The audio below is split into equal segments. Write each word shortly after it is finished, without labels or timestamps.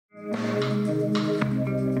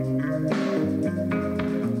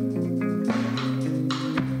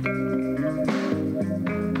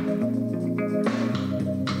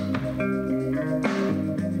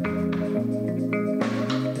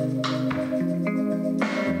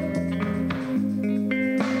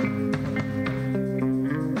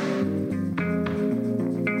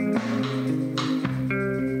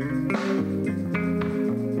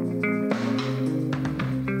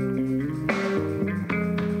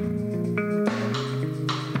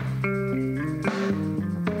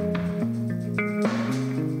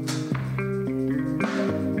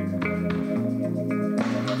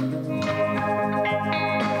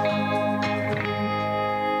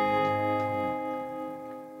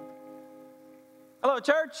Hello,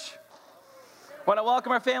 church. I want to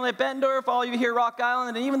welcome our family at Bettendorf, all you here at Rock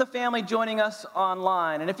Island, and even the family joining us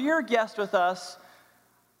online. And if you're a guest with us,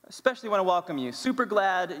 especially want to welcome you. Super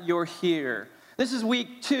glad you're here. This is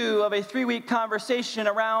week 2 of a 3-week conversation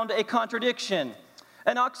around a contradiction,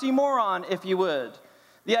 an oxymoron, if you would.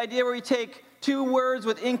 The idea where we take two words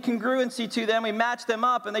with incongruency to them, we match them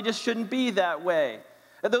up, and they just shouldn't be that way.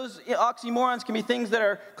 Those oxymorons can be things that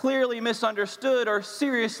are clearly misunderstood or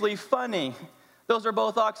seriously funny. Those are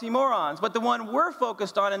both oxymorons. But the one we're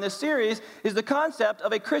focused on in this series is the concept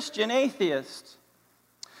of a Christian atheist.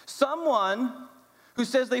 Someone who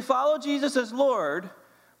says they follow Jesus as Lord,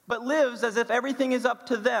 but lives as if everything is up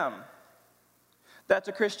to them. That's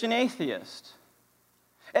a Christian atheist.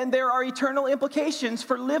 And there are eternal implications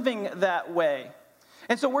for living that way.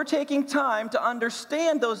 And so we're taking time to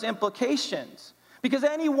understand those implications, because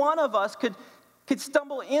any one of us could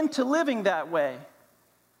stumble into living that way.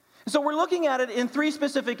 So we're looking at it in 3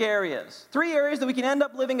 specific areas. 3 areas that we can end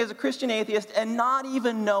up living as a Christian atheist and not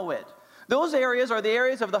even know it. Those areas are the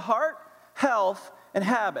areas of the heart, health, and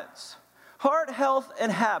habits. Heart, health,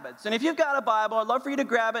 and habits. And if you've got a Bible, I'd love for you to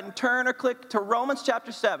grab it and turn or click to Romans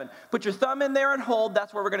chapter 7. Put your thumb in there and hold.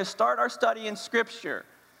 That's where we're going to start our study in Scripture.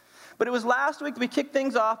 But it was last week that we kicked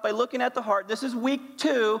things off by looking at the heart. This is week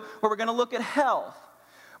 2 where we're going to look at health.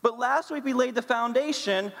 But last week we laid the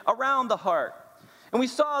foundation around the heart. And we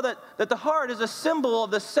saw that the heart is a symbol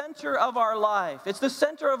of the center of our life. It's the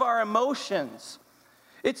center of our emotions.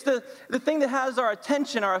 It's the thing that has our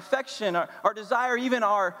attention, our affection, our desire, even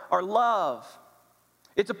our love.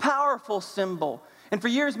 It's a powerful symbol. And for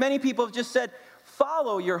years, many people have just said,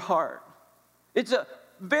 follow your heart. It's a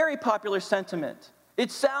very popular sentiment. It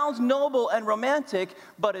sounds noble and romantic,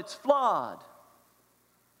 but it's flawed.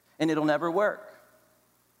 And it'll never work.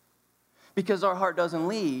 Because our heart doesn't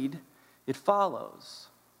lead, it follows.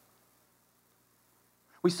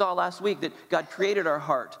 We saw last week that God created our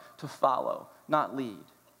heart to follow, not lead.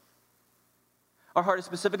 Our heart is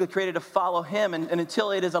specifically created to follow Him, and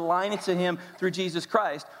until it is aligned to Him through Jesus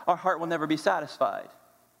Christ, our heart will never be satisfied.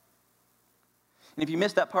 And if you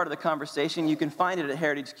missed that part of the conversation, you can find it at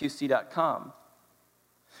heritageqc.com.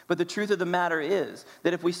 But the truth of the matter is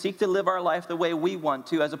that if we seek to live our life the way we want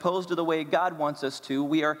to, as opposed to the way God wants us to,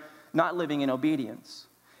 we are not living in obedience.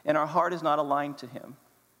 And our heart is not aligned to Him.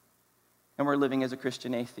 And we're living as a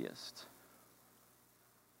Christian atheist.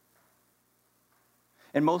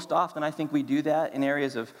 And most often, I think we do that in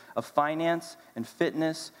areas of finance and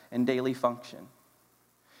fitness and daily function.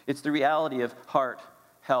 It's the reality of heart,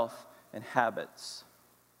 health, and habits.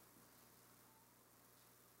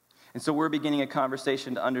 And so we're beginning a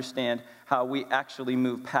conversation to understand how we actually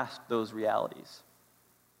move past those realities.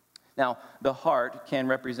 Now, the heart can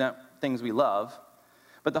represent things we love,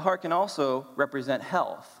 but the heart can also represent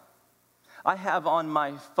health. I have on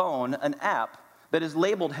my phone an app that is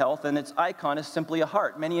labeled health, and its icon is simply a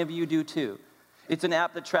heart. Many of you do too. It's an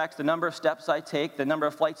app that tracks the number of steps I take, the number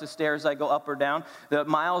of flights of stairs I go up or down, the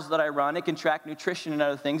miles that I run. It can track nutrition and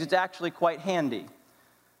other things. It's actually quite handy.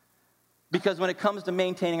 Because when it comes to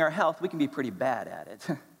maintaining our health, we can be pretty bad at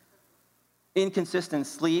it. Inconsistent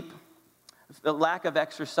sleep, the lack of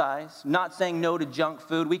exercise, not saying no to junk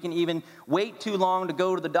food. We can even wait too long to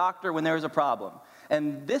go to the doctor when there's a problem.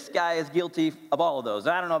 And this guy is guilty of all of those.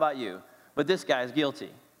 I don't know about you, but this guy is guilty.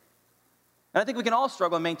 And I think we can all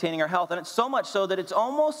struggle in maintaining our health, and it's so much so that it's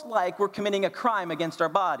almost like we're committing a crime against our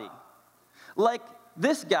body. Like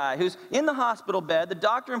this guy who's in the hospital bed, the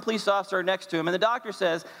doctor and police officer are next to him, and the doctor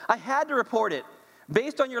says, I had to report it.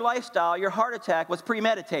 Based on your lifestyle, your heart attack was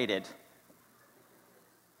premeditated.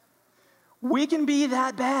 We can be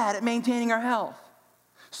that bad at maintaining our health.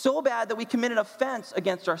 So bad that we commit an offense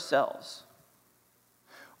against ourselves.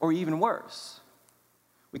 Or even worse,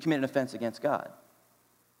 we commit an offense against God.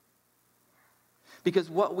 Because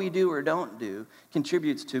what we do or don't do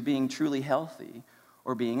contributes to being truly healthy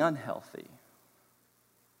or being unhealthy.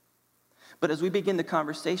 But as we begin the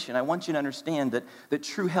conversation, I want you to understand that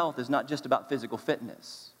true health is not just about physical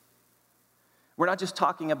fitness. We're not just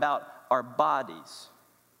talking about our bodies.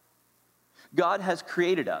 God has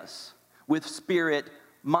created us with spirit,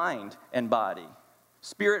 mind, and body.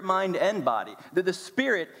 Spirit, mind, and body. The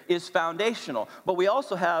spirit is foundational, but we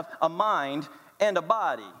also have a mind and a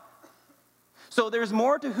body. So there's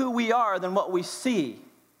more to who we are than what we see.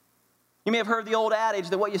 You may have heard the old adage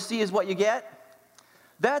that what you see is what you get.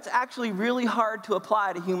 That's actually really hard to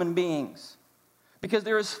apply to human beings, because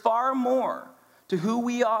there is far more to who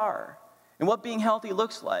we are and what being healthy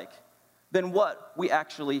looks like than what we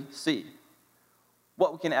actually see,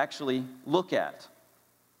 what we can actually look at,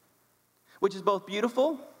 which is both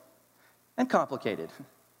beautiful and complicated.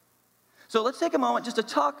 So let's take a moment just to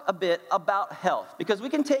talk a bit about health, because we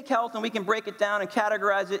can take health and we can break it down and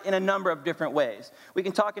categorize it in a number of different ways. We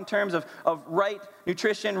can talk in terms of right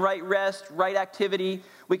nutrition, right rest, right activity.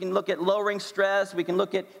 We can look at lowering stress. We can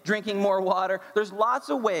look at drinking more water. There's lots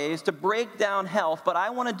of ways to break down health, but I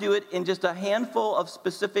want to do it in just a handful of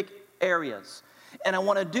specific areas. And I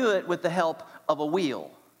want to do it with the help of a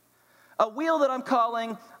wheel. A wheel that I'm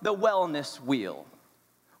calling the wellness wheel,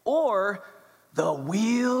 or the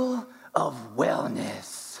wheel of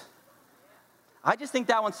wellness. I just think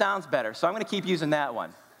that one sounds better, so I'm going to keep using that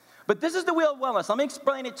one. But this is the wheel of wellness. Let me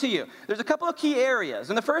explain it to you. There's a couple of key areas,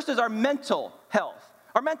 and the first is our mental health.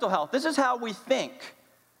 Our mental health, this is how we think.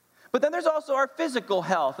 But then there's also our physical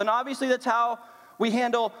health, and obviously that's how we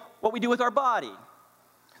handle what we do with our body.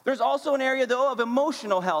 There's also an area, though, of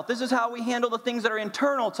emotional health. This is how we handle the things that are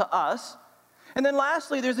internal to us. And then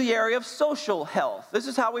lastly, there's the area of social health. This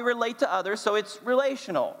is how we relate to others, so it's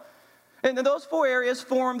relational. And then those four areas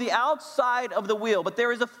form the outside of the wheel. But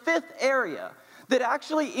there is a fifth area that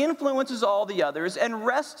actually influences all the others and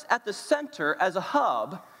rests at the center as a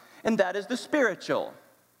hub, and that is the spiritual.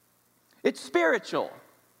 It's spiritual.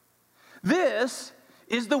 This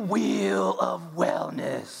is the wheel of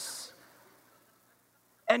wellness.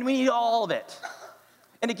 And we need all of it.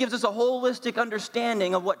 And it gives us a holistic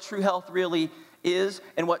understanding of what true health really is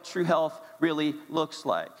and what true health really looks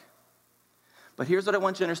like. But here's what I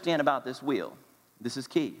want you to understand about this wheel. This is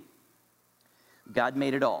key. God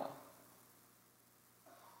made it all.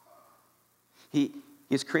 He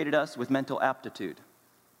has created us with mental aptitude.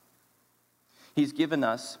 He's given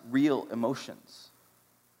us real emotions.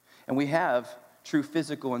 And we have true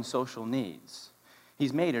physical and social needs.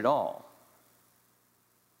 He's made it all.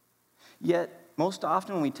 Yet, most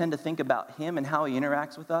often when we tend to think about him and how he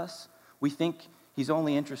interacts with us, we think he's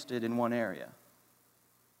only interested in one area,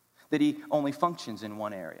 that he only functions in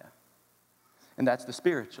one area, and that's the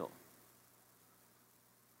spiritual.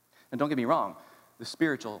 And don't get me wrong, the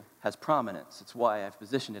spiritual has prominence. It's why I've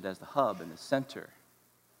positioned it as the hub and the center.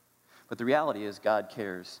 But the reality is God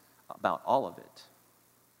cares about all of it.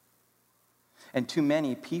 And too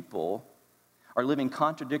many people are living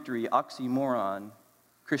contradictory, oxymoron,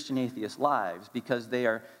 Christian atheist lives because they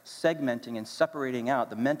are segmenting and separating out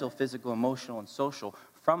the mental, physical, emotional, and social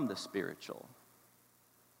from the spiritual,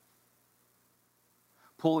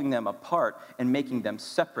 pulling them apart and making them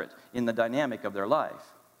separate in the dynamic of their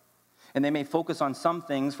life. And they may focus on some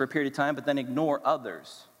things for a period of time, but then ignore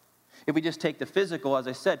others. If we just take the physical, as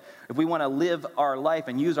I said, if we want to live our life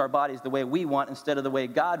and use our bodies the way we want instead of the way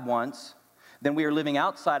God wants, then we are living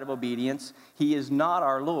outside of obedience. He is not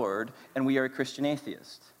our Lord, and we are a Christian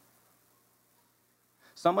atheist.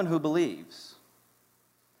 Someone who believes,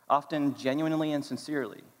 often genuinely and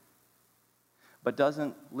sincerely, but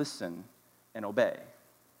doesn't listen and obey.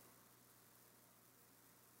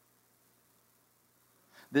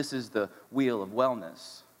 This is the wheel of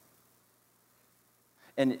wellness,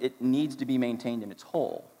 and it needs to be maintained in its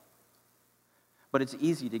whole. But it's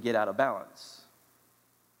easy to get out of balance,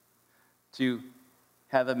 to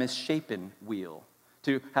have a misshapen wheel,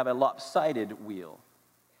 to have a lopsided wheel.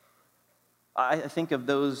 I think of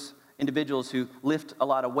those individuals who lift a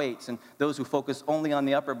lot of weights, and those who focus only on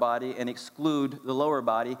the upper body and exclude the lower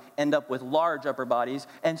body end up with large upper bodies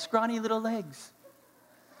and scrawny little legs.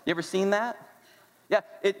 You ever seen that? Yeah,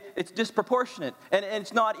 it's disproportionate, and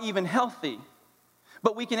it's not even healthy.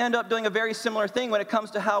 But we can end up doing a very similar thing when it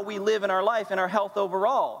comes to how we live in our life and our health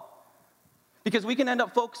overall. Because we can end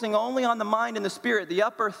up focusing only on the mind and the spirit, the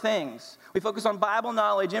upper things. We focus on Bible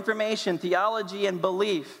knowledge, information, theology, and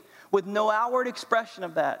belief with no outward expression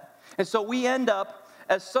of that. And so we end up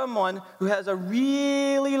as someone who has a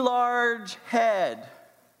really large head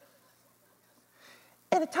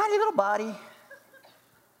and a tiny little body.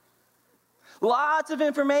 Lots of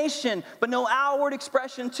information, but no outward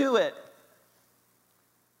expression to it.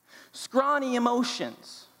 Scrawny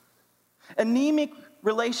emotions, anemic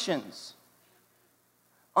relations,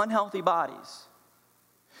 unhealthy bodies,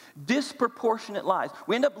 disproportionate lives.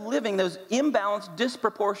 We end up living those imbalanced,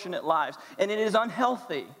 disproportionate lives, and it is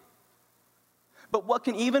unhealthy. But what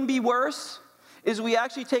can even be worse is we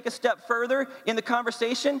actually take a step further in the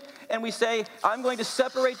conversation and we say, I'm going to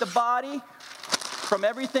separate the body from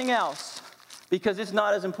everything else because it's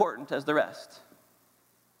not as important as the rest.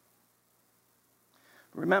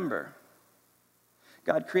 Remember,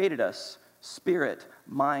 God created us spirit,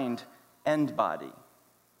 mind, and body.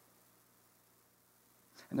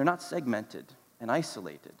 And they're not segmented and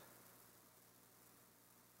isolated.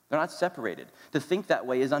 They're not separated. To think that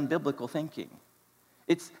way is unbiblical thinking.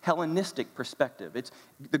 It's Hellenistic perspective. It's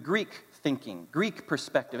the Greek thinking, Greek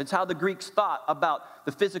perspective. It's how the Greeks thought about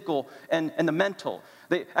the physical and the mental.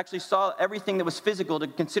 They actually saw everything that was physical, they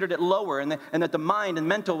considered it lower, and that the mind and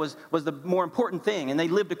mental was the more important thing, and they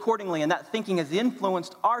lived accordingly, and that thinking has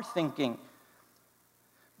influenced our thinking.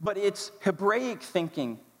 But it's Hebraic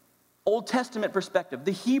thinking, Old Testament perspective,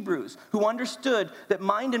 the Hebrews, who understood that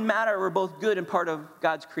mind and matter were both good and part of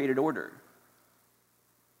God's created order.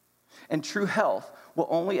 And true health will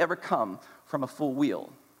only ever come from a full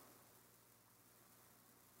wheel.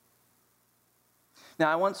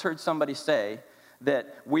 Now, I once heard somebody say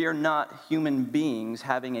that we are not human beings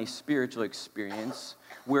having a spiritual experience.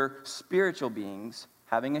 We're spiritual beings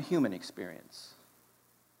having a human experience.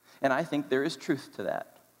 And I think there is truth to that.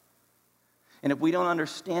 And if we don't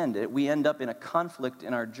understand it, we end up in a conflict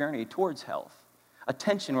in our journey towards health. A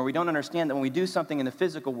tension where we don't understand that when we do something in the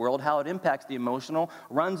physical world, how it impacts the emotional,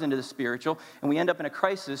 runs into the spiritual, and we end up in a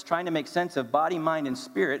crisis trying to make sense of body, mind, and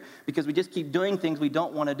spirit because we just keep doing things we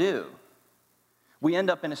don't want to do. We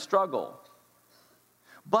end up in a struggle.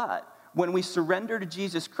 But when we surrender to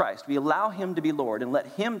Jesus Christ, we allow him to be Lord and let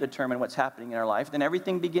him determine what's happening in our life, then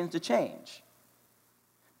everything begins to change.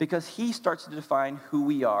 Because he starts to define who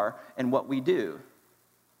we are and what we do.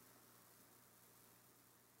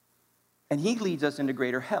 And he leads us into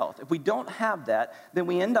greater health. If we don't have that, then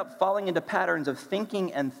we end up falling into patterns of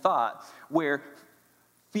thinking and thought where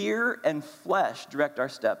fear and flesh direct our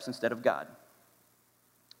steps instead of God.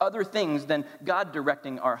 Other things than God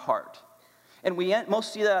directing our heart. And we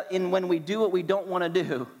most see that in when we do what we don't want to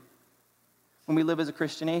do, when we live as a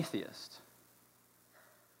Christian atheist.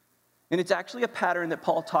 And it's actually a pattern that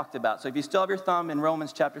Paul talked about. So if you still have your thumb in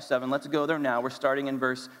Romans chapter 7, let's go there now. We're starting in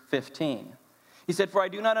verse 15. He said, "For I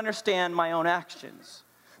do not understand my own actions.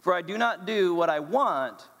 For I do not do what I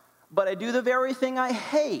want, but I do the very thing I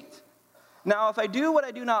hate. Now if I do what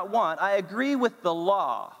I do not want, I agree with the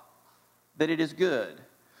law that it is good.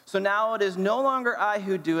 So now it is no longer I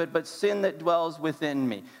who do it, but sin that dwells within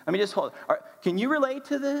me." Let me just hold it. Can you relate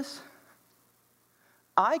to this?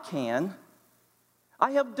 I can.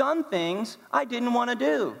 I have done things I didn't want to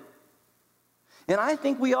do. And I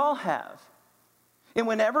think we all have. And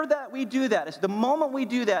whenever that we do that, it's the moment we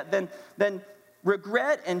do that, then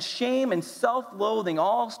regret and shame and self-loathing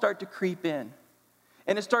all start to creep in.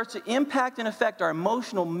 And it starts to impact and affect our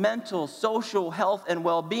emotional, mental, social health and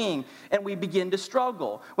well-being. And we begin to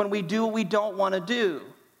struggle when we do what we don't want to do.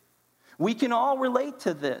 We can all relate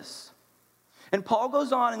to this. And Paul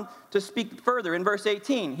goes on to speak further in verse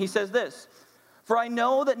 18. He says this, "For I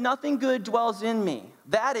know that nothing good dwells in me,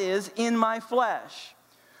 that is, in my flesh.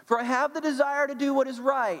 For I have the desire to do what is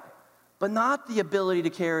right, but not the ability to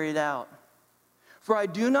carry it out. For I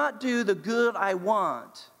do not do the good I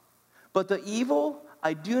want, but the evil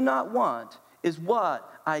I do not want is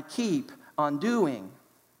what I keep on doing."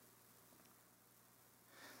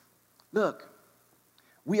 Look,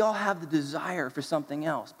 we all have the desire for something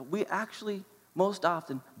else, but we actually, most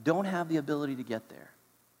often, don't have the ability to get there.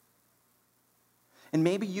 And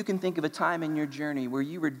maybe you can think of a time in your journey where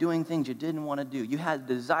you were doing things you didn't want to do. You had a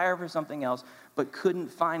desire for something else, but couldn't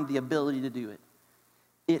find the ability to do it.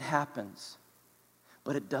 It happens,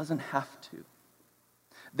 but it doesn't have to.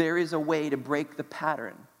 There is a way to break the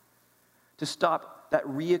pattern, to stop that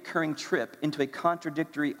reoccurring trip into a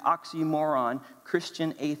contradictory, oxymoron,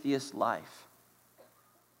 Christian atheist life.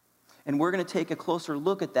 And we're going to take a closer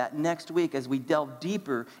look at that next week as we delve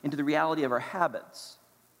deeper into the reality of our habits.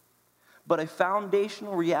 But a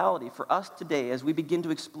foundational reality for us today as we begin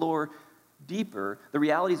to explore deeper the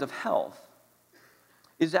realities of health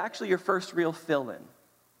is actually your first real fill-in.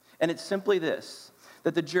 And it's simply this,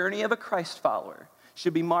 that the journey of a Christ follower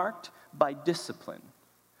should be marked by discipline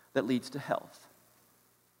that leads to health.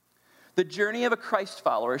 The journey of a Christ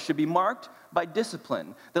follower should be marked by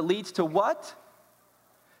discipline that leads to what?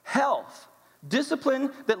 Health.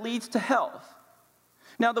 Discipline that leads to health.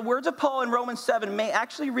 Now, the words of Paul in Romans 7 may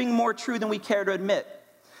actually ring more true than we care to admit.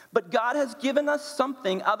 But God has given us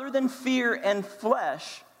something other than fear and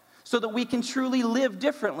flesh so that we can truly live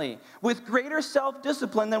differently with greater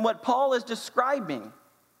self-discipline than what Paul is describing.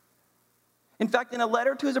 In fact, in a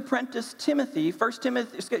letter to his apprentice Timothy, 2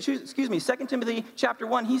 Timothy chapter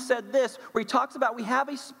 1, he said this, where he talks about we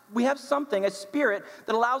have something, a spirit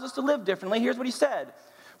that allows us to live differently. Here's what he said.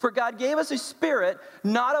 "For God gave us a spirit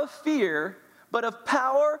not of fear, but of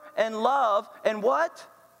power and love and what?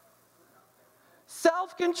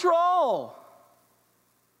 Self-control."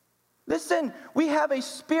 Listen, we have a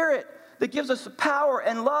spirit that gives us power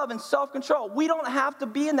and love and self-control. We don't have to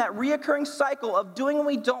be in that reoccurring cycle of doing what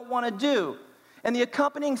we don't want to do and the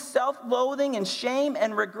accompanying self-loathing and shame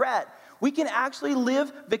and regret. We can actually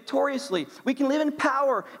live victoriously. We can live in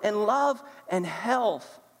power and love and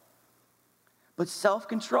health. But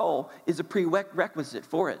self-control is a prerequisite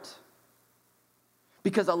for it.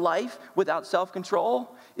 Because a life without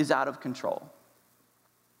self-control is out of control.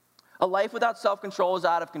 A life without self-control is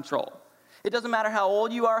out of control. It doesn't matter how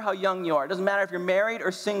old you are, how young you are. It doesn't matter if you're married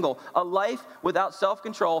or single. A life without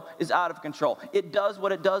self-control is out of control. It does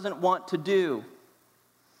what it doesn't want to do.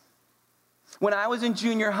 When I was in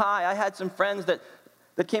junior high, I had some friends that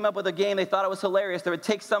came up with a game. They thought it was hilarious. They would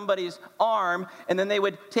take somebody's arm, and then they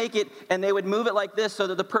would take it, and they would move it like this so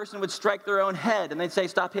that the person would strike their own head. And they'd say,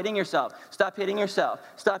 stop hitting yourself, stop hitting yourself,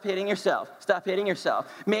 stop hitting yourself, stop hitting yourself.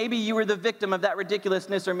 Maybe you were the victim of that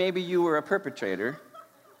ridiculousness, or maybe you were a perpetrator.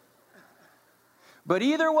 But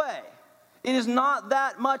either way, it is not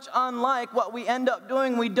that much unlike what we end up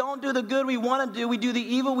doing. We don't do the good we want to do. We do the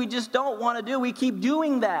evil we just don't want to do. We keep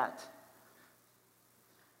doing that.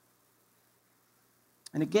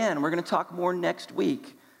 And again, we're going to talk more next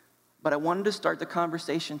week, but I wanted to start the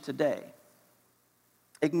conversation today,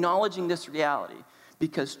 acknowledging this reality,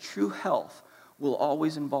 because true health will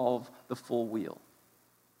always involve the full wheel.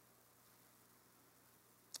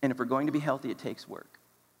 And if we're going to be healthy, it takes work.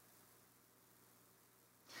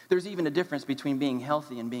 There's even a difference between being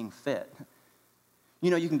healthy and being fit.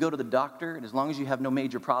 You know, you can go to the doctor, and as long as you have no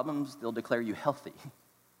major problems, they'll declare you healthy.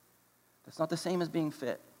 That's not the same as being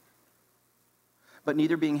fit. But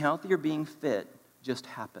neither being healthy or being fit just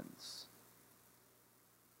happens.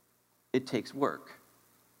 It takes work.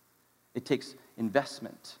 It takes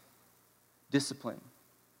investment, discipline,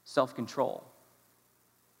 self-control.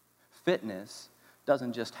 Fitness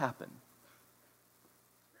doesn't just happen.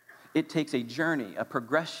 It takes a journey, a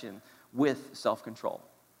progression with self-control.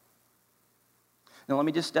 Now let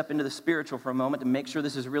me just step into the spiritual for a moment to make sure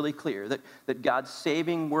this is really clear, that God's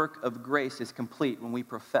saving work of grace is complete when we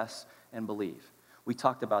profess and believe. We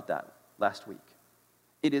talked about that last week.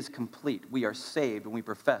 It is complete. We are saved when we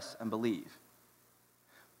profess and believe.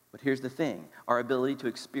 But here's the thing. Our ability to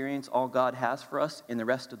experience all God has for us in the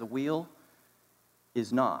rest of the wheel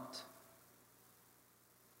is not.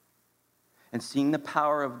 And seeing the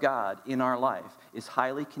power of God in our life is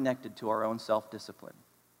highly connected to our own self-discipline.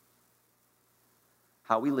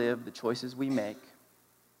 How we live, the choices we make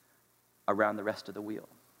around the rest of the wheel.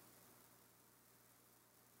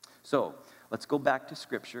 So, let's go back to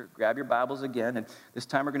Scripture. Grab your Bibles again, and this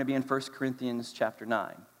time we're going to be in 1 Corinthians chapter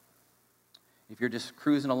 9. If you're just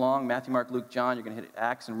cruising along, Matthew, Mark, Luke, John, you're going to hit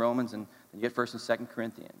Acts and Romans, and then you get 1 and 2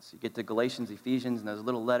 Corinthians. You get to Galatians, Ephesians, and those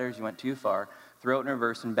little letters, you went too far. Throw it in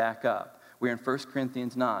reverse and back up. We're in 1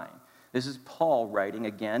 Corinthians 9. This is Paul writing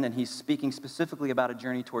again, and he's speaking specifically about a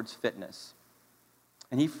journey towards fitness.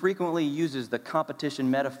 And he frequently uses the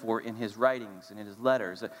competition metaphor in his writings and in his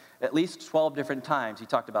letters. At least 12 different times he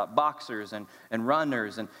talked about boxers and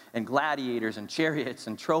runners and gladiators and chariots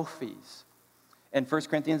and trophies. And 1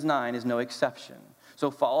 Corinthians 9 is no exception.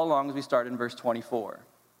 So follow along as we start in verse 24.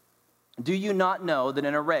 Do you not know that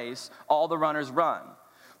in a race all the runners run,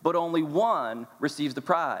 but only one receives the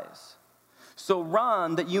prize? So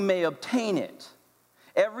run that you may obtain it.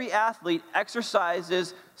 Every athlete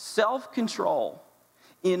exercises self-control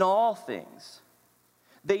in all things.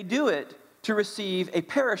 They do it to receive a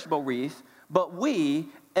perishable wreath, but we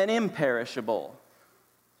an imperishable.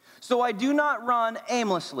 So I do not run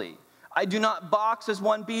aimlessly. I do not box as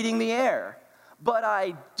one beating the air, but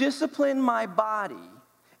I discipline my body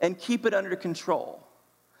and keep it under control,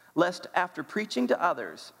 lest after preaching to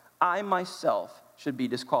others, I myself should be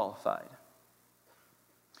disqualified.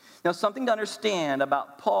 Now, something to understand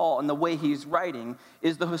about Paul and the way he's writing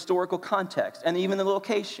is the historical context and even the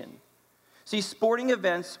location. See, sporting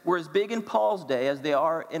events were as big in Paul's day as they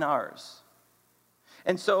are in ours.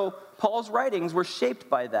 And so Paul's writings were shaped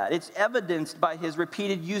by that. It's evidenced by his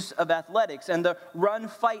repeated use of athletics, and the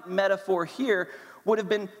run-fight metaphor here would have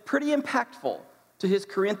been pretty impactful to his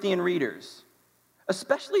Corinthian readers,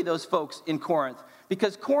 especially those folks in Corinth,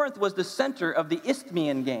 because Corinth was the center of the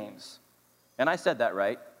Isthmian Games. And I said that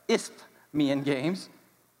right. Isthmian Games,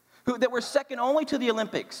 that were second only to the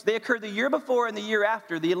Olympics. They occurred the year before and the year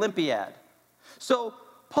after the Olympiad. So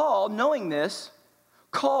Paul, knowing this,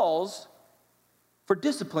 calls for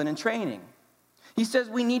discipline and training. He says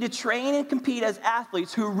we need to train and compete as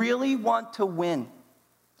athletes who really want to win.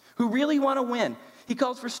 Who really want to win. He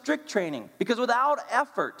calls for strict training because without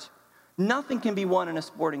effort, nothing can be won in a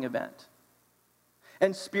sporting event.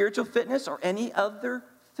 And spiritual fitness or any other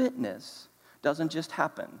fitness doesn't just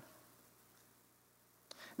happen.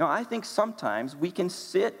 Now, I think sometimes we can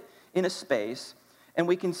sit in a space and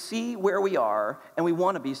we can see where we are and we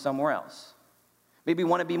want to be somewhere else. Maybe we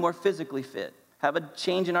want to be more physically fit, have a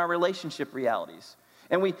change in our relationship realities.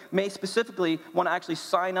 And we may specifically want to actually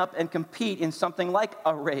sign up and compete in something like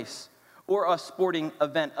a race or a sporting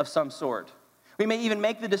event of some sort. We may even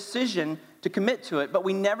make the decision to commit to it, but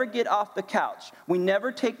we never get off the couch. We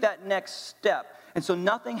never take that next step. And so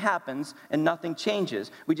nothing happens and nothing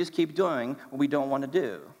changes. We just keep doing what we don't want to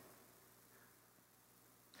do.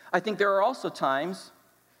 I think there are also times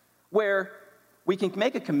where we can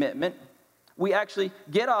make a commitment, we actually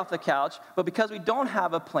get off the couch, but because we don't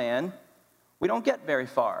have a plan, we don't get very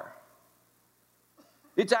far.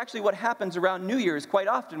 It's actually what happens around New Year's quite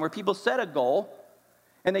often, where people set a goal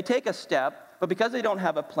and they take a step, but because they don't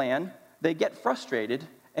have a plan, they get frustrated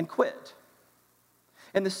and quit.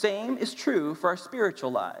 And the same is true for our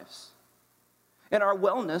spiritual lives and our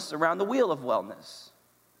wellness around the wheel of wellness.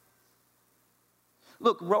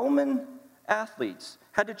 Look, Roman athletes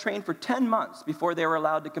had to train for 10 months before they were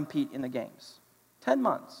allowed to compete in the games. 10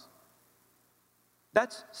 months.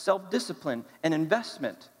 That's self-discipline and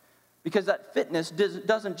investment, because that fitness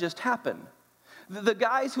doesn't just happen. The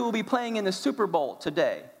guys who will be playing in the Super Bowl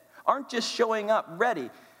today aren't just showing up ready.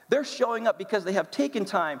 They're showing up because they have taken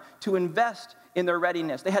time to invest in their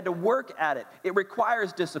readiness. They had to work at it. It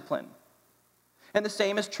requires discipline. And the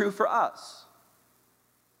same is true for us.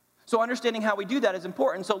 So understanding how we do that is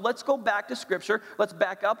important. So let's go back to Scripture. Let's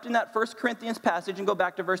back up in that 1 Corinthians passage and go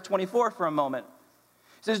back to verse 24 for a moment.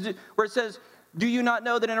 Where it says, do you not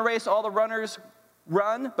know that in a race all the runners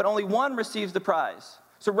run, but only one receives the prize?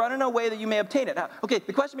 So run in a way that you may obtain it. Okay,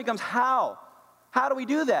 the question becomes how? How do we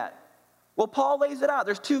do that? Well, Paul lays it out.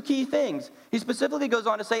 There's two key things. He specifically goes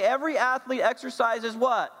on to say every athlete exercises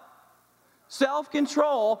what?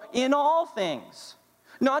 Self-control in all things.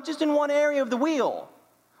 Not just in one area of the wheel,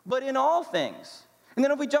 but in all things. And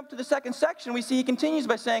then if we jump to the second section, we see he continues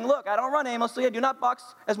by saying, look, I don't run aimlessly, I do not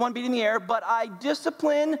box as one beating the air, but I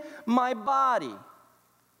discipline my body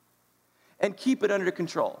and keep it under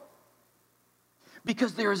control.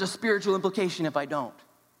 Because there is a spiritual implication if I don't.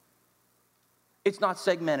 It's not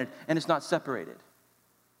segmented and it's not separated.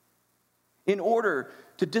 In order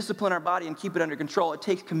to discipline our body and keep it under control, it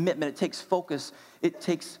takes commitment, it takes focus, it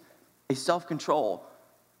takes a self-control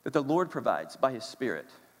that the Lord provides by His Spirit,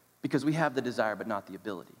 because we have the desire but not the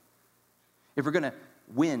ability. If we're going to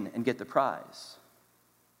win and get the prize,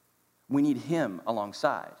 we need Him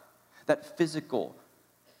alongside. That physical,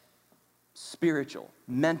 spiritual,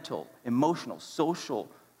 mental, emotional, social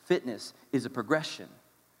fitness is a progression.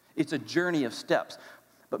 It's a journey of steps,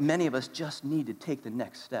 but many of us just need to take the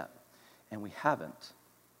next step, and we haven't.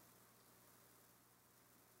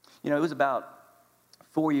 You know, it was about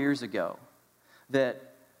 4 years ago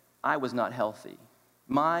that I was not healthy.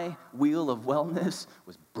 My wheel of wellness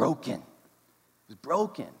was broken. It was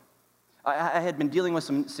broken. I had been dealing with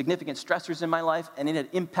some significant stressors in my life, and it had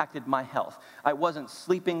impacted my health. I wasn't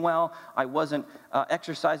sleeping well. I wasn't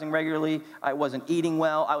exercising regularly. I wasn't eating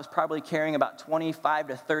well. I was probably carrying about 25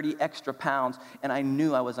 to 30 extra pounds, and I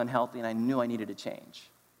knew I was unhealthy, and I knew I needed to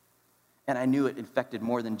change. And I knew it infected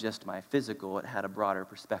more than just my physical. It had a broader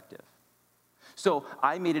perspective. So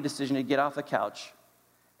I made a decision to get off the couch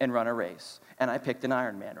and run a race, and I picked an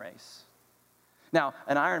Ironman race. Now,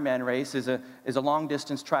 an Ironman race is a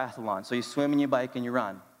long-distance triathlon, so you swim and you bike and you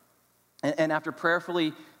run. And after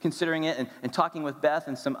prayerfully considering it and talking with Beth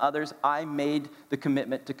and some others, I made the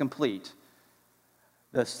commitment to complete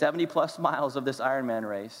the 70-plus miles of this Ironman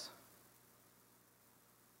race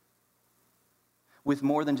with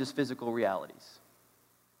more than just physical realities.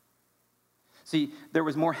 See, there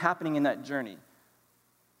was more happening in that journey.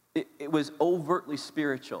 It was overtly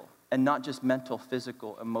spiritual and not just mental,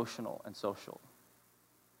 physical, emotional, and social.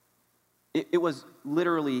 It was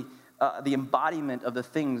literally the embodiment of the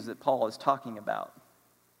things that Paul is talking about.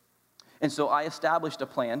 And so I established a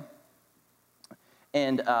plan,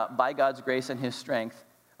 and by God's grace and His strength,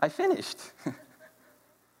 I finished.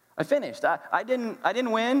 I finished. I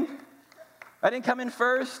didn't win. I didn't come in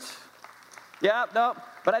first. Yeah, no,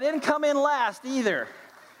 but I didn't come in last either.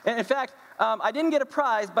 And in fact, I didn't get a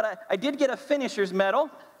prize, but I did get a finisher's medal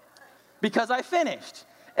because I finished.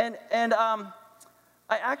 And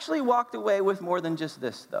I actually walked away with more than just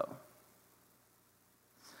this, though.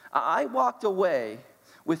 I walked away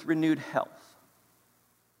with renewed health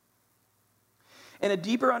and a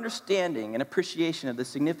deeper understanding and appreciation of the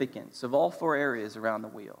significance of all 4 areas around the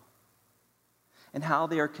wheel and how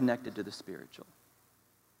they are connected to the spiritual,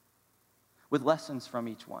 with lessons from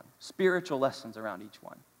each one, spiritual lessons around each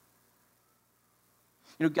one.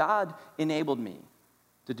 You know, God enabled me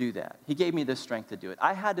to do that. He gave me the strength to do it.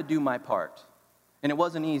 I had to do my part. And it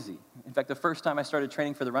wasn't easy. In fact, the first time I started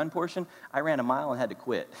training for the run portion, I ran a mile and had to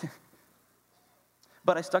quit.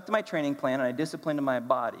 But I stuck to my training plan and I disciplined my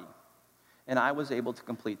body, and I was able to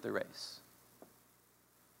complete the race.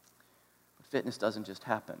 But fitness doesn't just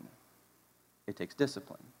happen. It takes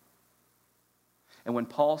discipline. And when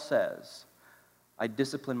Paul says, I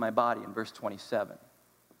discipline my body in verse 27,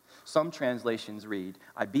 some translations read,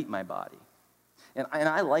 I beat my body. And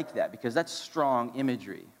I like that because that's strong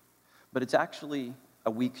imagery, but it's actually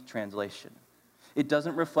a weak translation. It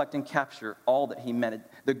doesn't reflect and capture all that he meant.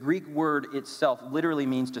 The Greek word itself literally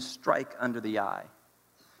means to strike under the eye,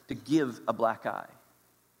 to give a black eye.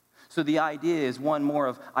 So the idea is one more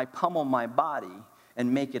of, I pummel my body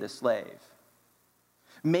and make it a slave.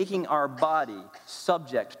 Making our body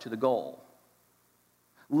subject to the goal.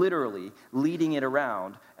 Literally leading it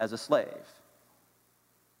around as a slave.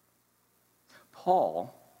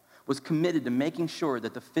 Paul was committed to making sure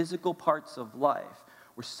that the physical parts of life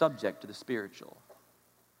were subject to the spiritual.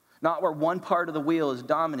 Not where one part of the wheel is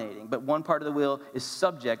dominating, but one part of the wheel is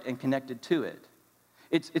subject and connected to it.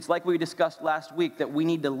 It's like we discussed last week that we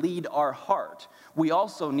need to lead our heart. We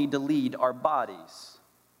also need to lead our bodies.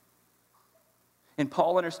 And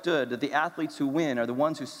Paul understood that the athletes who win are the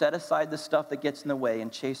ones who set aside the stuff that gets in the way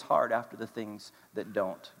and chase hard after the things that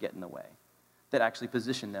don't get in the way, that actually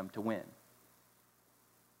position them to win.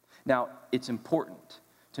 Now, it's important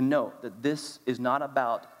to note that this is not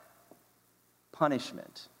about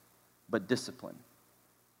punishment, but discipline.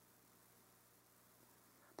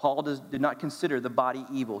 Paul did not consider the body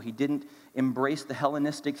evil. He didn't embrace the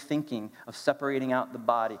Hellenistic thinking of separating out the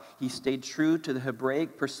body. He stayed true to the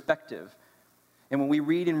Hebraic perspective. And when we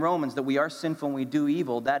read in Romans that we are sinful and we do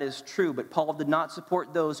evil, that is true. But Paul did not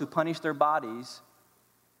support those who punish their bodies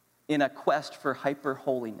in a quest for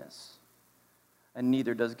hyper-holiness. And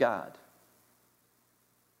neither does God.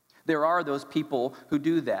 There are those people who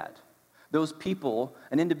do that. Those people,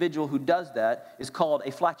 an individual who does that is called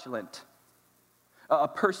a flatulent. A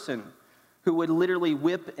person who would literally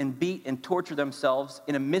whip and beat and torture themselves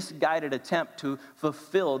in a misguided attempt to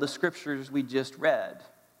fulfill the scriptures we just read.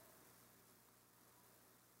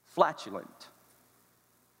 Flatulent.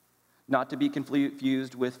 Not to be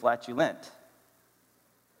confused with flatulent.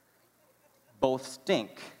 Both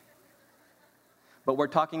stink. But we're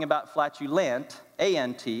talking about flatulent,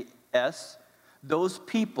 A-N-T-S, those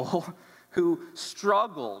people who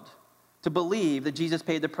struggled to believe that Jesus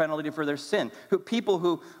paid the penalty for their sin. People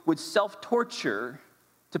who would self-torture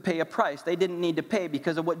to pay a price they didn't need to pay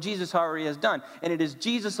because of what Jesus already has done. And it is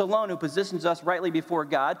Jesus alone who positions us rightly before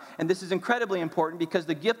God. And this is incredibly important because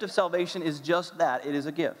the gift of salvation is just that. It is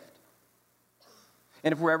a gift.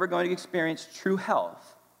 And if we're ever going to experience true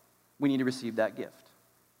health, we need to receive that gift.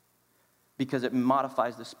 Because it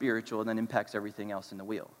modifies the spiritual and then impacts everything else in the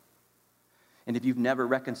wheel. And if you've never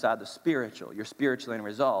reconciled the spiritual, you're spiritually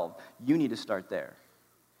unresolved, you need to start there.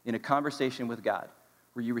 In a conversation with God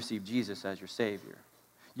where you receive Jesus as your Savior.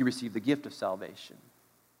 You receive the gift of salvation.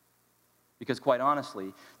 Because quite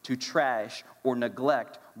honestly, to trash or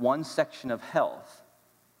neglect one section of health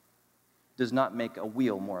does not make a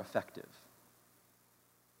wheel more effective.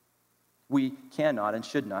 We cannot and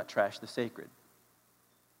should not trash the sacred.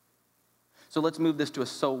 So let's move this to a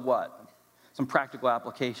so what, some practical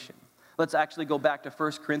application. Let's actually go back to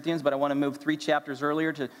 1 Corinthians, but I want to move 3 chapters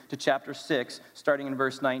earlier to chapter 6, starting in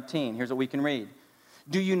verse 19. Here's what we can read.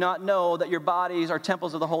 Do you not know that your bodies are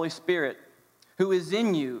temples of the Holy Spirit, who is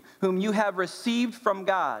in you, whom you have received from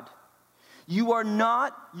God? You are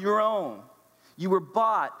not your own. You were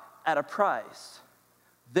bought at a price.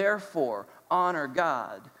 Therefore, honor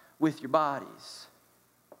God with your bodies.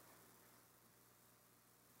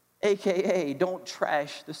 AKA, don't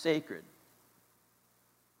trash the sacred.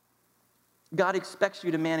 God expects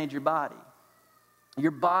you to manage your body.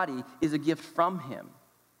 Your body is a gift from Him.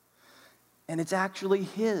 And it's actually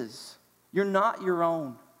His. You're not your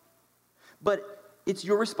own. But it's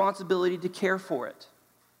your responsibility to care for it.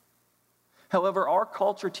 However, our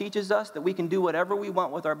culture teaches us that we can do whatever we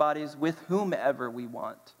want with our bodies with whomever we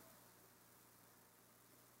want.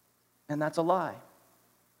 And that's a lie.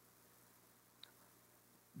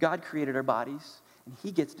 God created our bodies, and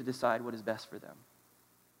He gets to decide what is best for them.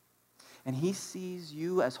 And He sees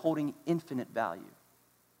you as holding infinite value.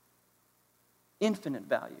 Infinite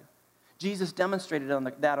value. Jesus demonstrated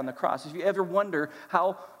that on the cross. If you ever wonder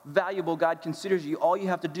how valuable God considers you, all you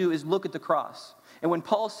have to do is look at the cross. And when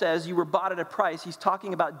Paul says you were bought at a price, he's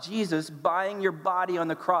talking about Jesus buying your body on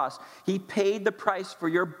the cross. He paid the price for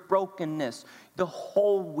your brokenness, the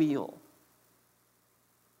whole wheel,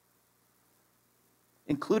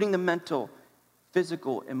 including the mental,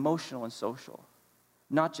 physical, emotional, and social,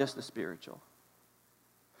 not just the spiritual.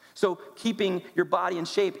 So keeping your body in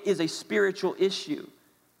shape is a spiritual issue.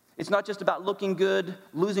 It's not just about looking good,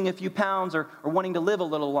 losing a few pounds, or wanting to live a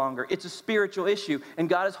little longer. It's a spiritual issue, and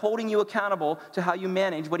God is holding you accountable to how you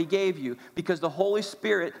manage what he gave you, because the Holy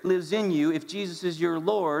Spirit lives in you if Jesus is your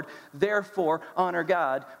Lord. Therefore, honor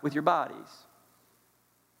God with your bodies.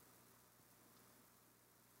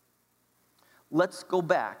 Let's go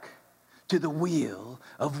back to the wheel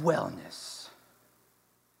of wellness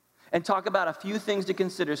and talk about a few things to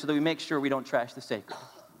consider so that we make sure we don't trash the sacred.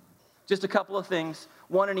 Just a couple of things,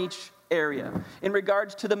 one in each area. In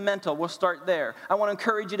regards to the mental, we'll start there. I want to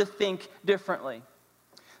encourage you to think differently.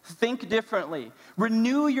 Think differently.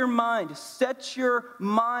 Renew your mind. Set your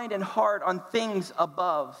mind and heart on things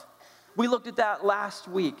above. We looked at that last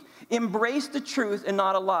week. Embrace the truth and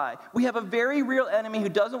not a lie. We have a very real enemy who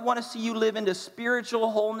doesn't want to see you live into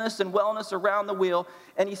spiritual wholeness and wellness around the wheel,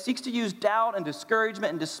 and he seeks to use doubt and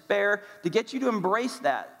discouragement and despair to get you to embrace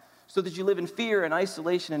that so that you live in fear and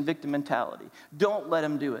isolation and victim mentality. Don't let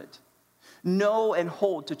him do it. Know and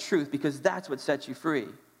hold to truth, because that's what sets you free.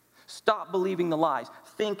 Stop believing the lies.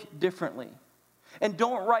 Think differently. And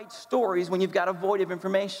don't write stories when you've got a void of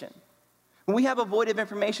information. When we have a void of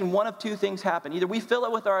information, one of two things happen. Either we fill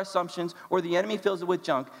it with our assumptions, or the enemy fills it with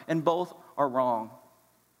junk, and both are wrong.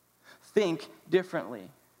 Think differently.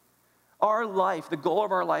 Our life, the goal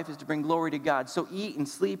of our life is to bring glory to God. So eat and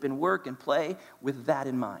sleep and work and play with that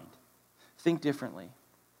in mind. Think differently.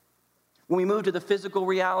 When we move to the physical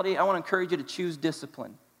reality, I want to encourage you to choose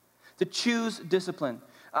discipline. To choose discipline.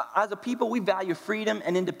 As a people, we value freedom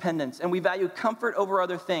and independence, and we value comfort over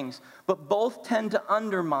other things, but both tend to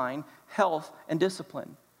undermine health and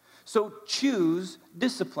discipline. So choose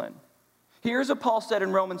discipline. Here's what Paul said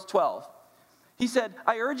in Romans 12. He said,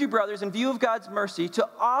 I urge you, brothers, in view of God's mercy, to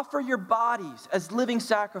offer your bodies as living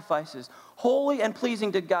sacrifices, holy and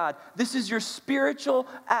pleasing to God. This is your spiritual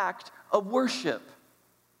act of worship.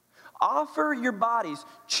 Offer your bodies.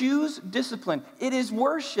 Choose discipline. It is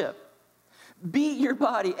worship. Beat your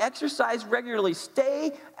body. Exercise regularly.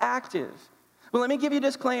 Stay active. Well, let me give you a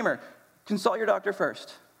disclaimer. Consult your doctor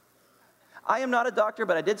first. I am not a doctor,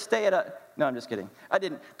 but I did stay at a... No, I'm just kidding. I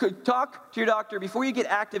didn't. Talk to your doctor before you get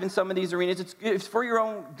active in some of these arenas. It's for your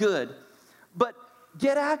own good. But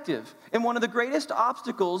get active. And one of the greatest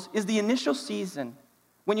obstacles is the initial season.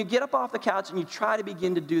 When you get up off the couch and you try to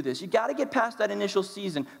begin to do this, you got to get past that initial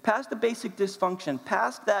season, past the basic dysfunction,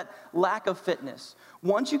 past that lack of fitness.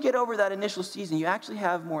 Once you get over that initial season, you actually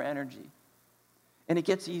have more energy. And it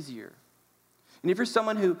gets easier. And if you're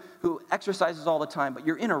someone who exercises all the time, but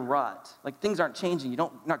you're in a rut, like things aren't changing,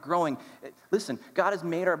 not growing, listen, God has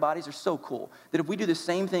made our bodies are so cool that if we do the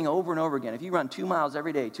same thing over and over again, if you run 2 miles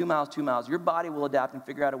every day, 2 miles, 2 miles, your body will adapt and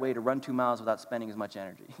figure out a way to run 2 miles without spending as much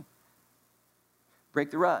energy. Break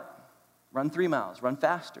the rut. Run 3 miles. Run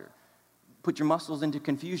faster. Put your muscles into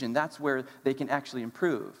confusion. That's where they can actually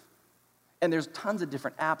improve. And there's tons of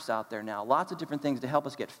different apps out there now, lots of different things to help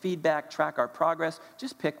us get feedback, track our progress.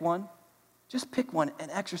 Just pick one. Just pick one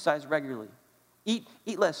and exercise regularly. Eat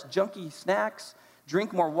less junky snacks,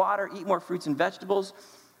 drink more water, eat more fruits and vegetables,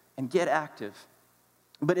 and get active.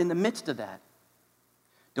 But in the midst of that,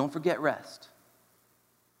 don't forget rest.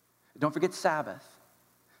 Don't forget Sabbath.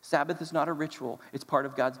 Sabbath is not a ritual. It's part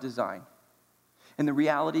of God's design. And the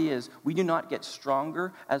reality is, we do not get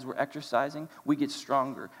stronger as we're exercising. We get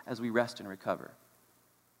stronger as we rest and recover,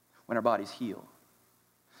 when our bodies heal.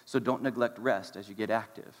 So don't neglect rest as you get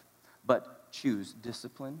active, but choose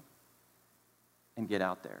discipline and get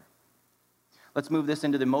out there. Let's move this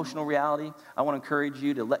into the emotional reality. I want to encourage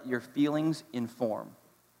you to let your feelings inform.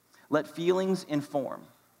 Let feelings inform.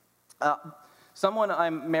 Someone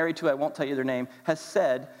I'm married to, I won't tell you their name, has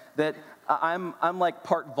said that I'm like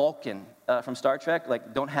part Vulcan from Star Trek,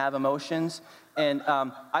 like don't have emotions. And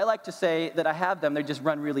I like to say that I have them, they just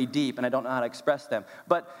run really deep and I don't know how to express them.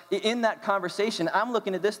 But in that conversation, I'm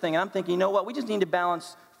looking at this thing and I'm thinking, you know what, we just need to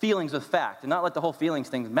balance feelings with fact and not let the whole feelings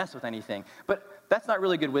thing mess with anything. But that's not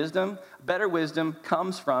really good wisdom. Better wisdom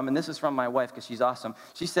comes from, and this is from my wife because she's awesome,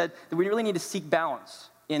 she said that we really need to seek balance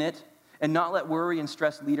in it and not let worry and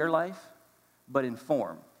stress lead our life, but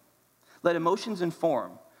inform. Let emotions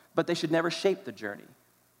inform, but they should never shape the journey.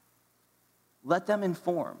 Let them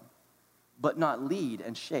inform, but not lead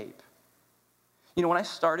and shape. You know, when I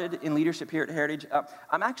started in leadership here at Heritage,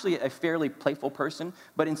 I'm actually a fairly playful person,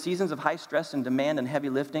 but in seasons of high stress and demand and heavy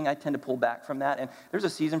lifting, I tend to pull back from that. And there's a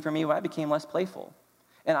season for me where I became less playful.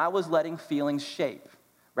 And I was letting feelings shape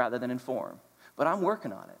rather than inform. But I'm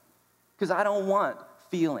working on it because I don't want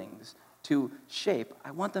feelings to shape.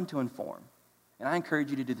 I want them to inform. And I encourage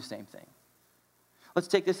you to do the same thing. Let's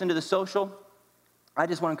take this into the social. I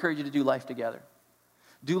just want to encourage you to do life together.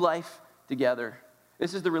 Do life together.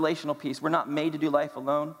 This is the relational piece. We're not made to do life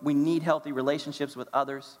alone. We need healthy relationships with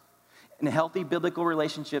others. And healthy biblical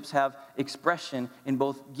relationships have expression in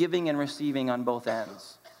both giving and receiving on both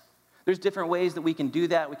ends. There's different ways that we can do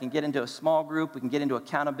that. We can get into a small group. We can get into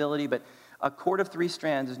accountability. But a cord of 3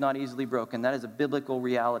 strands is not easily broken. That is a biblical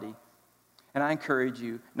reality. And I encourage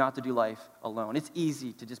you not to do life alone. It's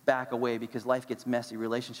easy to just back away because life gets messy.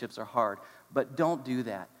 Relationships are hard. But don't do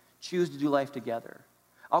that. Choose to do life together.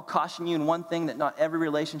 I'll caution you in one thing, that not every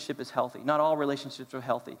relationship is healthy. Not all relationships are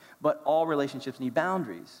healthy. But all relationships need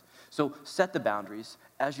boundaries. So set the boundaries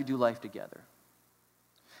as you do life together.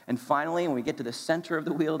 And finally, when we get to the center of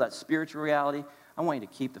the wheel, that spiritual reality, I want you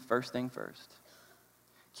to keep the first thing first.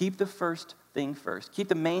 Keep the first thing first. Keep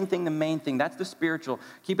the main thing the main thing. That's the spiritual.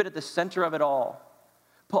 Keep it at the center of it all.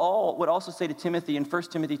 Paul would also say to Timothy in 1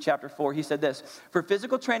 Timothy chapter 4, he said this, "For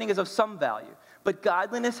physical training is of some value, but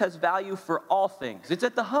godliness has value for all things." It's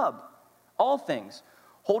at the hub. All things.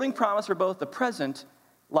 Holding promise for both the present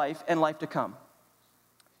life and life to come.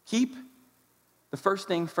 Keep the first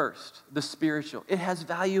thing first, the spiritual. It has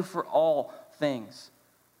value for all things.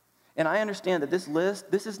 And I understand that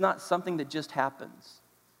this is not something that just happens.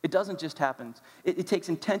 It doesn't just happen. It takes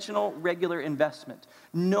intentional, regular investment.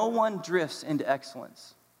 No one drifts into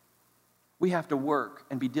excellence. We have to work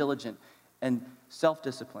and be diligent and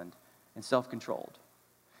self-disciplined and self-controlled.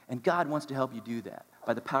 And God wants to help you do that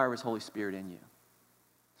by the power of His Holy Spirit in you.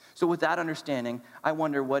 So with that understanding, I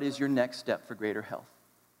wonder, what is your next step for greater health?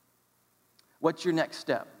 What's your next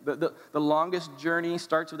step? The longest journey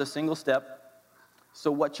starts with a single step.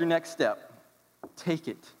 So what's your next step? Take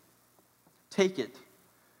it. Take it.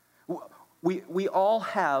 We all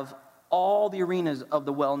have all the arenas of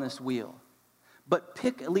the wellness wheel, but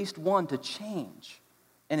pick at least one to change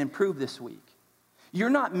and improve this week. You're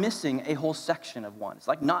not missing a whole section of one. It's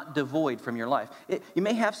like not devoid from your life. You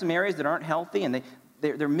may have some areas that aren't healthy and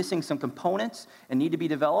they're missing some components and need to be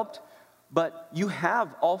developed, but you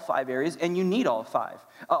have all 5 areas and you need all 5.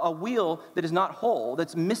 A wheel that is not whole,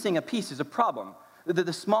 that's missing a piece, is a problem.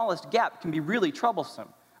 The smallest gap can be really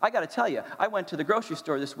troublesome. I got to tell you, I went to the grocery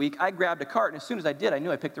store this week. I grabbed a cart, and as soon as I did, I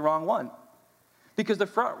knew I picked the wrong one because the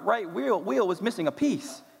front right wheel was missing a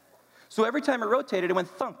piece. So every time it rotated, it went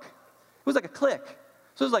thunk. It was like a click.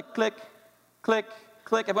 So it was like click, click,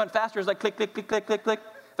 click. If I went faster, it was like click, click, click, click, click, click.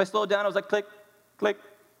 If I slowed down, it was like click, click,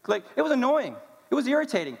 click. It was annoying. It was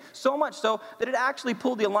irritating, so much so that it actually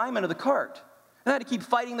pulled the alignment of the cart. And I had to keep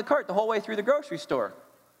fighting the cart the whole way through the grocery store.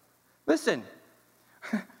 Listen.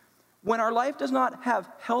 When our life does not have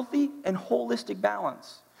healthy and holistic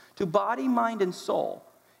balance to body, mind, and soul,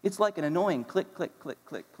 it's like an annoying click, click, click,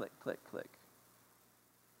 click, click, click, click.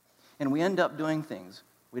 And we end up doing things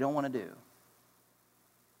we don't want to do.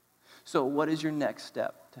 So what is your next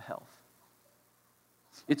step to health?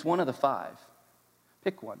 It's one of the 5.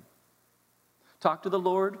 Pick one. Talk to the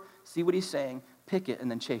Lord, see what He's saying, pick it, and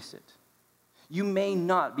then chase it. You may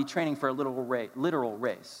not be training for a literal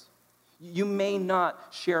race. You may not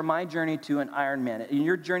share my journey to an Ironman. And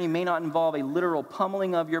your journey may not involve a literal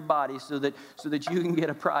pummeling of your body so that you can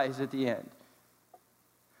get a prize at the end.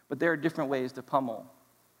 But there are different ways to pummel,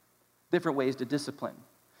 different ways to discipline,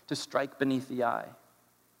 to strike beneath the eye.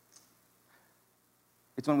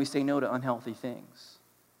 It's when we say no to unhealthy things.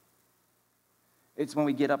 It's when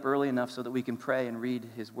we get up early enough so that we can pray and read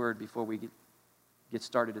His Word before we get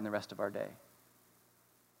started in the rest of our day.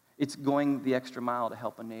 It's going the extra mile to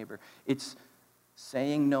help a neighbor. It's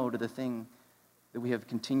saying no to the thing that we have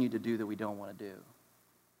continued to do that we don't want to do.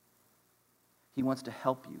 He wants to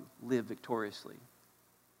help you live victoriously.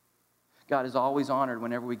 God is always honored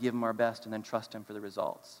whenever we give Him our best and then trust Him for the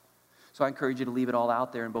results. So I encourage you to leave it all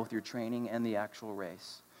out there in both your training and the actual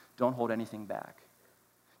race. Don't hold anything back.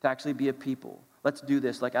 To actually be a people. Let's do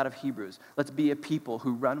this like out of Hebrews. Let's be a people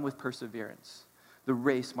who run with perseverance the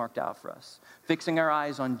race marked out for us, fixing our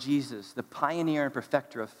eyes on Jesus, the pioneer and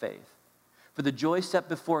perfecter of faith. For the joy set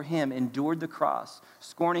before Him endured the cross,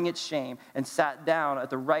 scorning its shame, and sat down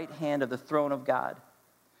at the right hand of the throne of God.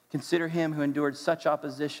 Consider Him who endured such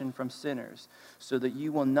opposition from sinners, so that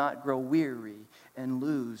you will not grow weary and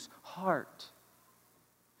lose heart.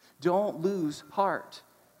 Don't lose heart.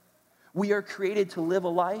 We are created to live a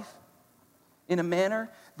life in a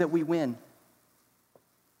manner that we win.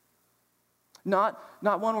 Not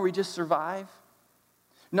one where we just survive,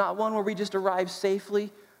 not one where we just arrive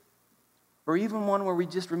safely, or even one where we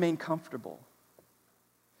just remain comfortable.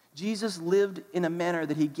 Jesus lived in a manner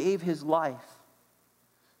that He gave His life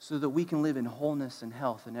so that we can live in wholeness and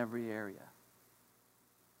health in every area.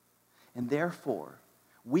 And therefore,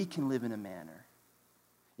 we can live in a manner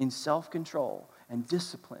in self-control and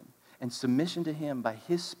discipline and submission to him by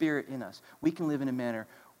his Spirit in us, we can live in a manner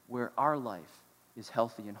where our life is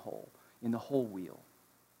healthy and whole, in the whole wheel.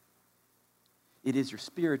 It is your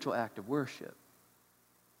spiritual act of worship.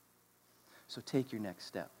 So take your next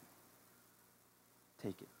step.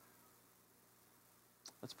 Take it.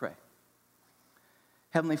 Let's pray.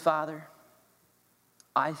 Heavenly Father,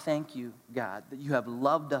 I thank you, God, that you have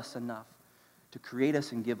loved us enough to create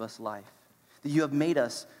us and give us life. That you have made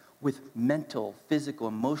us with mental, physical,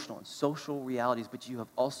 emotional, and social realities, but you have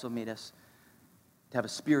also made us to have a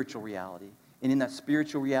spiritual reality. And in that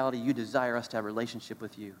spiritual reality, you desire us to have a relationship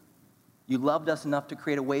with you. You loved us enough to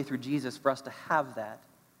create a way through Jesus for us to have that.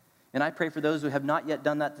 And I pray for those who have not yet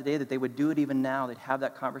done that today, that they would do it even now. They'd have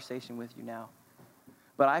that conversation with you now.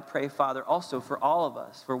 But I pray, Father, also for all of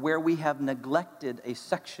us, for where we have neglected a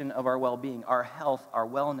section of our well-being, our health, our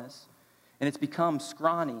wellness, and it's become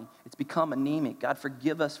scrawny, it's become anemic. God,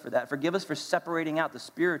 forgive us for that. Forgive us for separating out the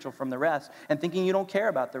spiritual from the rest and thinking you don't care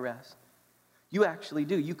about the rest. You actually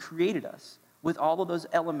do. You created us with all of those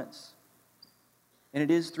elements. And it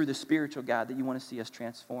is through the spiritual, God, that you want to see us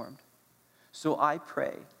transformed. So I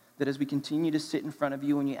pray that as we continue to sit in front of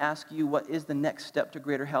you and you ask you what is the next step to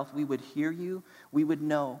greater health, we would hear you, we would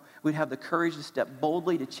know, we'd have the courage to step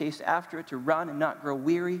boldly, to chase after it, to run and not grow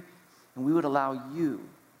weary, and we would allow you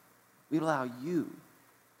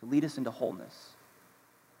to lead us into wholeness.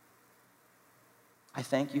 I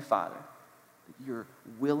thank you, Father, that you're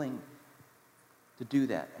willing to do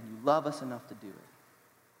that, and you love us enough to do it.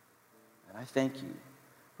 And I thank you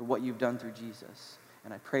for what you've done through Jesus,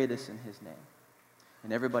 and I pray this in his name.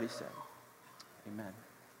 And everybody said, amen.